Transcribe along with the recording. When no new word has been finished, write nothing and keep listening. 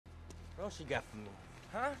What else you got for me?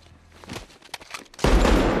 Huh?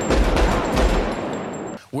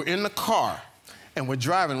 We're in the car, and we're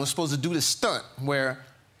driving. We're supposed to do this stunt where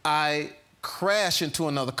I crash into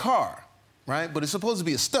another car, right? But it's supposed to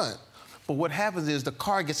be a stunt. But what happens is the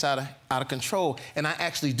car gets out of control, and I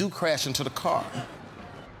actually do crash into the car.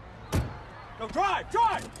 No,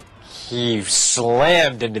 drive! He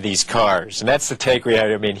slammed into these cars, and that's the take we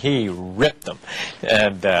had. I mean, he ripped them,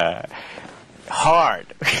 and hard.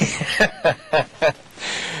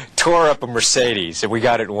 Tore up a Mercedes, and we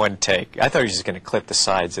got it in one take. I thought he was just going to clip the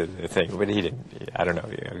sides of the thing, but he didn't. I don't know.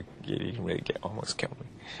 He didn't really almost kill me.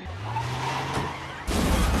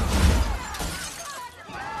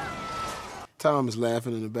 Tom is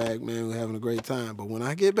laughing in the back, man. We're having a great time. But when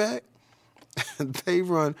I get back, they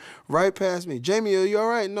run right past me. Jamie, are you all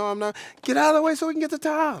right? No, I'm not. Get out of the way so we can get to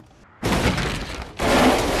Tom.